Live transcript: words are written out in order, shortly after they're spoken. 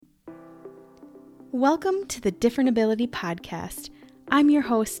Welcome to the Different Ability Podcast. I'm your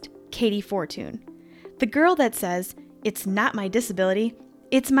host, Katie Fortune, the girl that says, it's not my disability,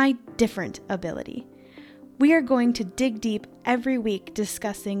 it's my different ability. We are going to dig deep every week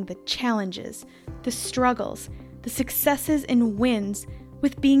discussing the challenges, the struggles, the successes and wins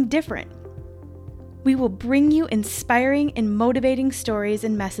with being different. We will bring you inspiring and motivating stories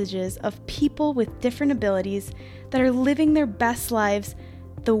and messages of people with different abilities that are living their best lives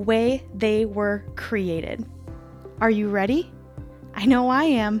the way they were created. Are you ready? I know I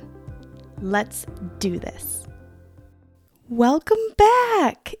am. Let's do this. Welcome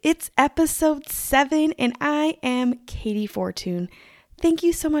back. It's episode 7 and I am Katie Fortune. Thank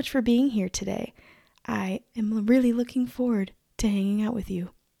you so much for being here today. I am really looking forward to hanging out with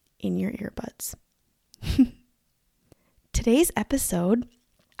you in your earbuds. Today's episode,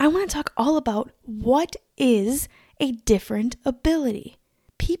 I want to talk all about what is a different ability.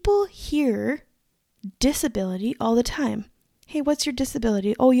 People hear disability all the time. Hey, what's your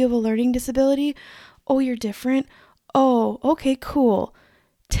disability? Oh, you have a learning disability? Oh, you're different? Oh, okay, cool.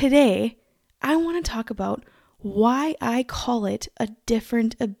 Today, I want to talk about why I call it a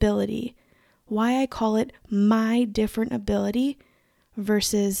different ability. Why I call it my different ability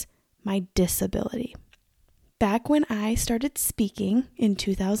versus my disability. Back when I started speaking in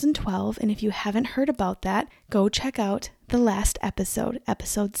 2012, and if you haven't heard about that, go check out the last episode,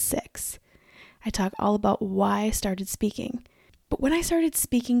 episode 6. I talk all about why I started speaking. But when I started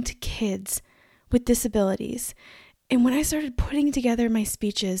speaking to kids with disabilities, and when I started putting together my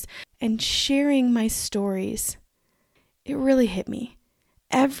speeches and sharing my stories, it really hit me.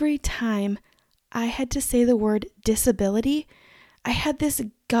 Every time I had to say the word disability, I had this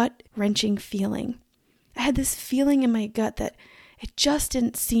gut-wrenching feeling. I had this feeling in my gut that it just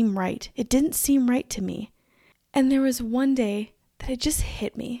didn't seem right. It didn't seem right to me. And there was one day that it just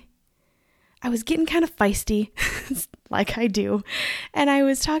hit me. I was getting kind of feisty, like I do. And I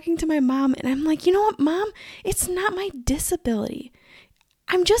was talking to my mom and I'm like, you know what, Mom? It's not my disability.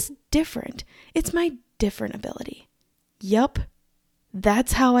 I'm just different. It's my different ability. Yup.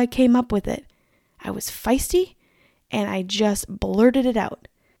 That's how I came up with it. I was feisty and I just blurted it out.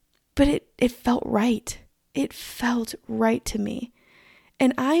 But it felt right. It felt right to me.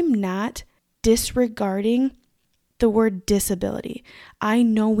 And I'm not disregarding the word disability. I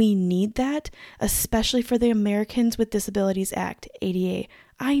know we need that, especially for the Americans with Disabilities Act, ADA.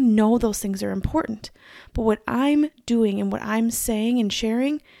 I know those things are important. But what I'm doing and what I'm saying and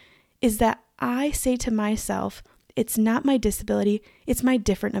sharing is that I say to myself, it's not my disability, it's my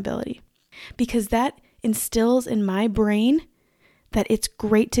different ability. Because that instills in my brain that it's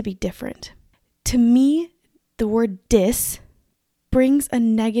great to be different. To me, the word dis brings a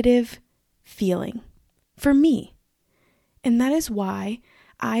negative feeling for me. And that is why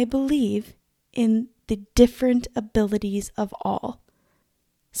I believe in the different abilities of all.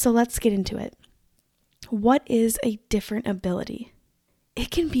 So let's get into it. What is a different ability?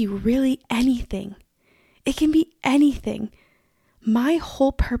 It can be really anything. It can be anything. My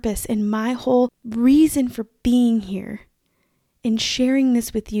whole purpose and my whole reason for being here in sharing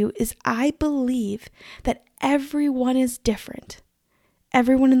this with you is I believe that everyone is different.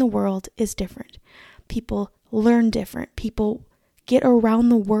 Everyone in the world is different. People learn different. People get around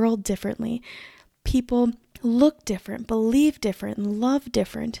the world differently. People look different, believe different, and love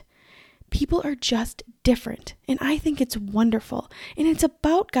different. People are just different. And I think it's wonderful. And it's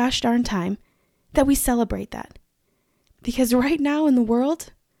about gosh darn time that we celebrate that. Because right now in the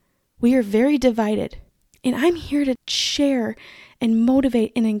world, we are very divided. And I'm here to share and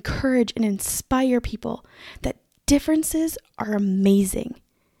motivate and encourage and inspire people that differences are amazing.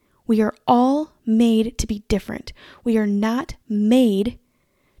 We are all made to be different. We are not made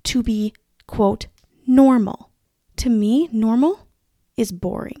to be, quote, normal. To me, normal is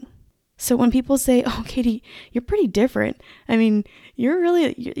boring. So when people say, oh, Katie, you're pretty different. I mean, you're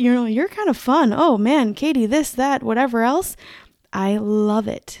really, you're kind of fun. Oh man, Katie, this, that, whatever else. I love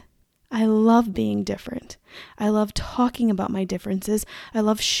it. I love being different. I love talking about my differences. I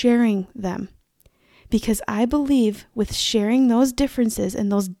love sharing them because I believe with sharing those differences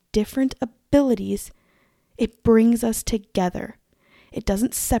and those different abilities, it brings us together. It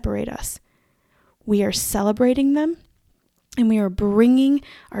doesn't separate us. We are celebrating them and we are bringing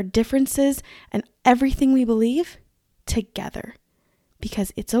our differences and everything we believe together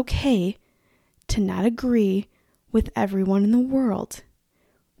because it's okay to not agree with everyone in the world.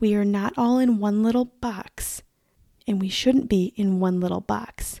 We are not all in one little box, and we shouldn't be in one little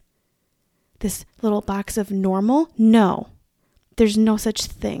box. This little box of normal? No, there's no such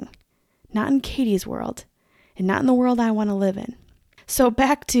thing. Not in Katie's world, and not in the world I want to live in. So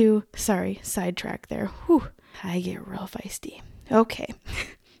back to, sidetrack there. Whew, I get real feisty. Okay,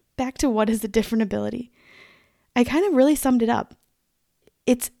 back to what is a different ability. I kind of really summed it up.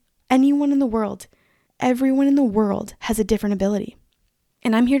 It's anyone in the world. Everyone in the world has a different ability.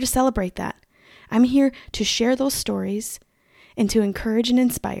 And I'm here to celebrate that. I'm here to share those stories and to encourage and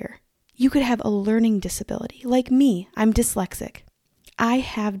inspire. You could have a learning disability. Like me, I'm dyslexic. I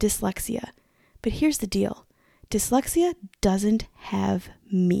have dyslexia. But here's the deal. Dyslexia doesn't have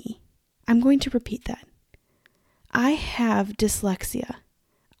me. I'm going to repeat that. I have dyslexia.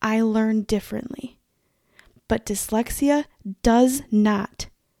 I learn differently. But dyslexia does not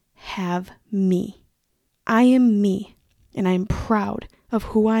have me. I am me, and I am proud of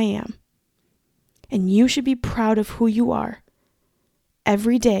who I am. And you should be proud of who you are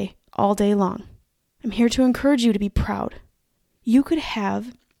every day, all day long. I'm here to encourage you to be proud. You could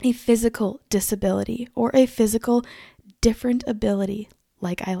have a physical disability or a physical different ability,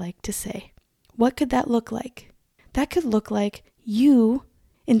 like I like to say. What could that look like? That could look like you,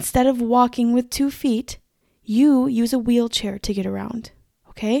 instead of walking with 2 feet, you use a wheelchair to get around.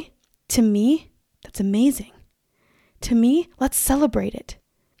 Okay? To me, that's amazing. To me, let's celebrate it.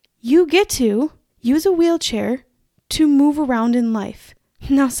 You get to use a wheelchair to move around in life.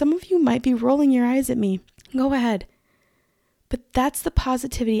 Now, some of you might be rolling your eyes at me. Go ahead. But that's the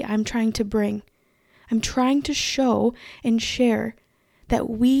positivity I'm trying to bring. I'm trying to show and share that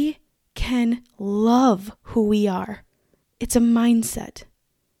we can love who we are. It's a mindset.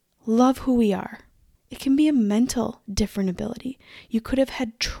 Love who we are. It can be a mental different ability. You could have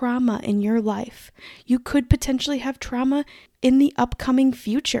had trauma in your life. You could potentially have trauma in the upcoming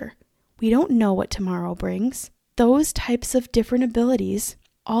future. We don't know what tomorrow brings. Those types of different abilities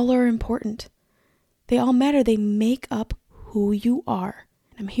all are important. They all matter. They make up who you are.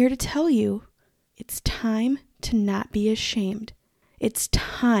 And I'm here to tell you, it's time to not be ashamed. It's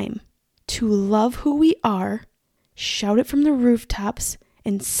time to love who we are, shout it from the rooftops,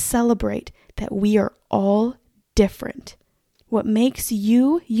 and celebrate that we are all different. What makes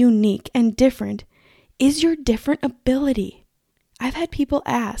you unique and different is your different ability. I've had people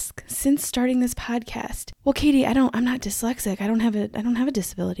ask since starting this podcast, well, Katie, I'm not dyslexic. I don't have a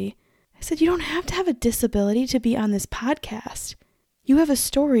disability. I said, you don't have to have a disability to be on this podcast. You have a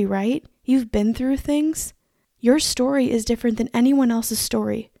story, right? You've been through things. Your story is different than anyone else's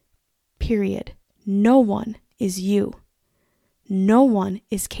story. Period. No one is you. No one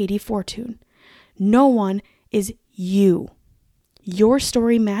is Katie Fortune. No one is you. Your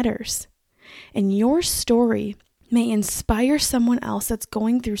story matters. And your story may inspire someone else that's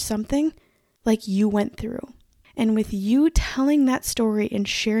going through something like you went through. And with you telling that story and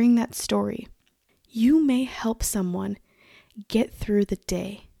sharing that story, you may help someone get through the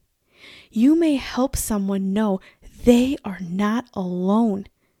day. You may help someone know they are not alone.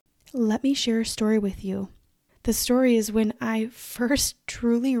 Let me share a story with you. The story is when I first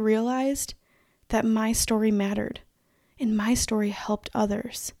truly realized that my story mattered and my story helped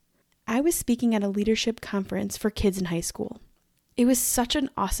others. I was speaking at a leadership conference for kids in high school. It was such an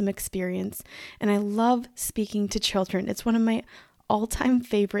awesome experience, and I love speaking to children. It's one of my all-time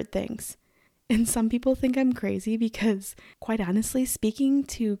favorite things. And some people think I'm crazy because, quite honestly, speaking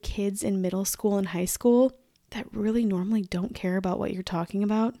to kids in middle school and high school that really normally don't care about what you're talking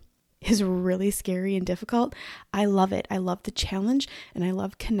about is really scary and difficult. I love it. I love the challenge, and I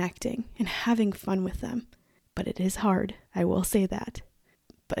love connecting and having fun with them. But it is hard, I will say that.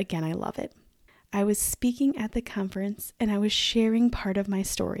 But again, I love it. I was speaking at the conference, and I was sharing part of my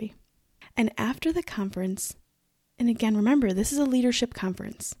story. And after the conference, and again, remember, this is a leadership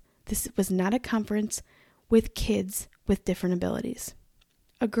conference. This was not a conference with kids with different abilities.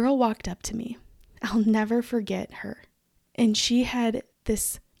 A girl walked up to me. I'll never forget her. And she had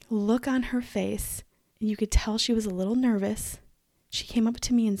this look on her face, and you could tell she was a little nervous. She came up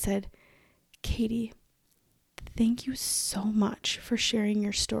to me and said, Katie, thank you so much for sharing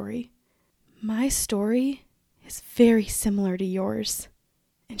your story. My story is very similar to yours.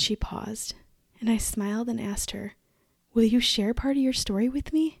 And she paused, and I smiled and asked her, will you share part of your story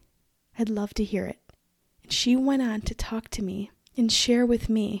with me? I'd love to hear it. And she went on to talk to me and share with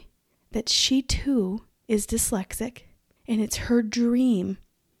me that she too is dyslexic, and it's her dream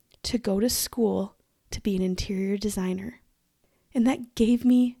to go to school to be an interior designer. And that gave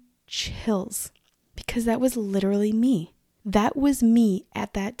me chills because that was literally me. That was me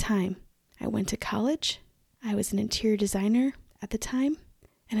at that time. I went to college. I was an interior designer at the time,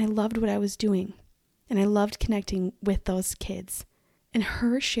 and I loved what I was doing. And I loved connecting with those kids. And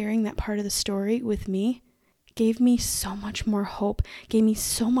her sharing that part of the story with me gave me so much more hope, gave me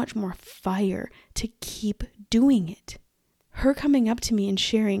so much more fire to keep doing it. Her coming up to me and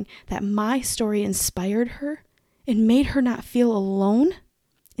sharing that my story inspired her and made her not feel alone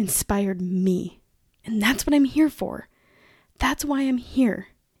inspired me. And that's what I'm here for. That's why I'm here.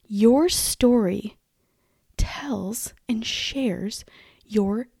 Your story tells and shares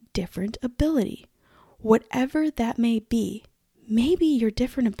your different ability, whatever that may be. Maybe your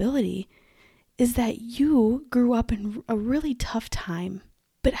different ability is that you grew up in a really tough time.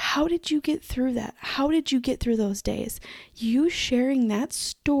 But how did you get through that? How did you get through those days? You sharing that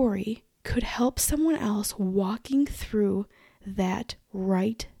story could help someone else walking through that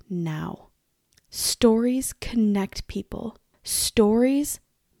right now. Stories connect people. Stories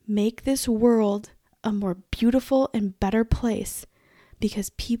make this world a more beautiful and better place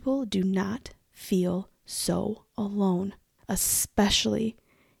because people do not feel so alone, especially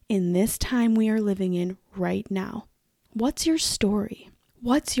in this time we are living in right now. What's your story?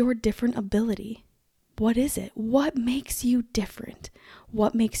 What's your different ability? What is it? What makes you different?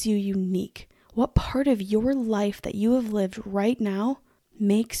 What makes you unique? What part of your life that you have lived right now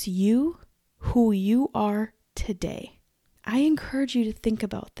makes you who you are today? I encourage you to think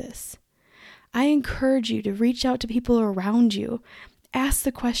about this. I encourage you to reach out to people around you. Ask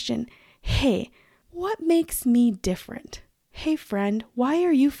the question, hey, what makes me different? Hey friend, why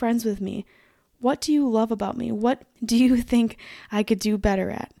are you friends with me? What do you love about me? What do you think I could do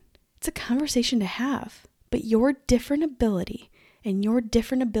better at? It's a conversation to have. But your different ability and your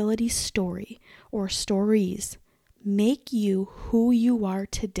different ability story or stories make you who you are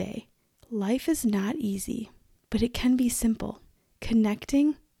today. Life is not easy, but it can be simple.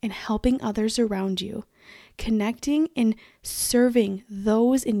 Connecting and helping others around you. Connecting and serving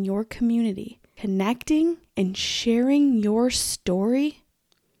those in your community. Connecting and sharing your story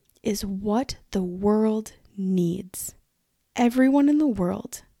is what the world needs. Everyone in the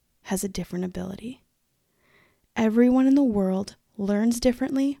world has a different ability. Everyone in the world learns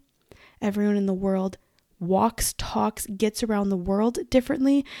differently. Everyone in the world walks, talks, gets around the world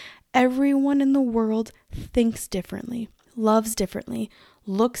differently. Everyone in the world thinks differently, loves differently,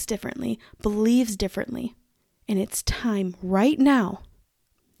 looks differently, believes differently. And it's time right now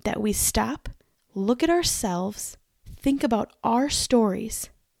that we stop, look at ourselves, think about our stories,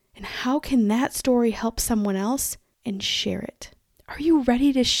 and how can that story help someone else, and share it. Are you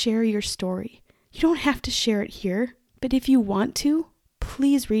ready to share your story? You don't have to share it here, but if you want to,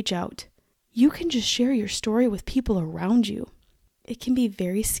 please reach out. You can just share your story with people around you. It can be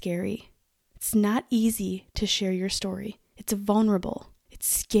very scary. It's not easy to share your story. It's vulnerable. It's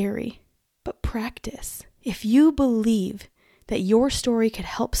scary. But practice. If you believe that your story could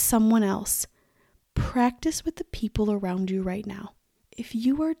help someone else, practice with the people around you right now. If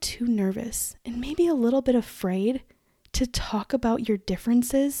you are too nervous and maybe a little bit afraid to talk about your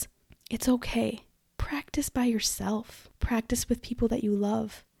differences, it's okay. Practice by yourself. Practice with people that you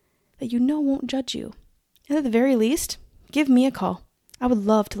love, that you know won't judge you. And at the very least, give me a call. I would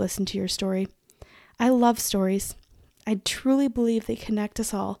love to listen to your story. I love stories. I truly believe they connect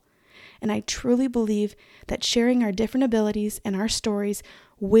us all. And I truly believe that sharing our different abilities and our stories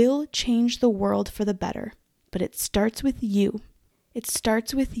will change the world for the better. But it starts with you. It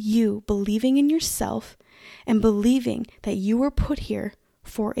starts with you believing in yourself and believing that you were put here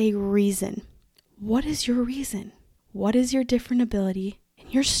for a reason. What is your reason? What is your different ability?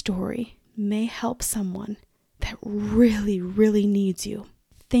 And your story may help someone that really, really needs you.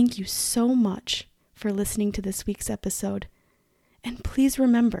 Thank you so much for listening to this week's episode. And please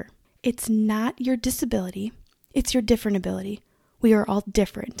remember, it's not your disability, it's your different ability. We are all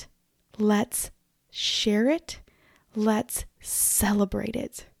different. Let's share it. Let's celebrate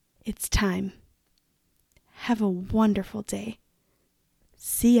it. It's time. Have a wonderful day.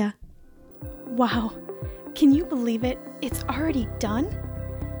 See ya. Wow, can you believe it? It's already done?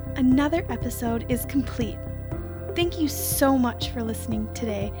 Another episode is complete. Thank you so much for listening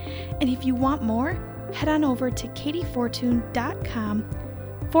today. And if you want more, head on over to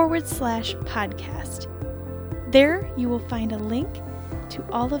katiefortune.com/podcast. There you will find a link to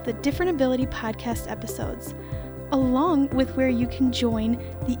all of the Different Ability podcast episodes, along with where you can join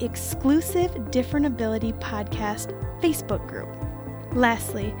the exclusive Different Ability podcast Facebook group.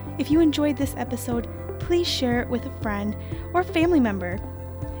 Lastly, if you enjoyed this episode, please share it with a friend or family member.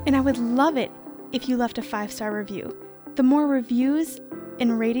 And I would love it if you left a 5-star review. The more reviews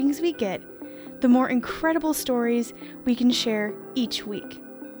and ratings we get, the more incredible stories we can share each week.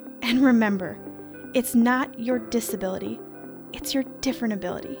 And remember, it's not your disability, it's your different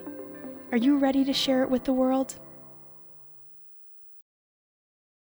ability. Are you ready to share it with the world?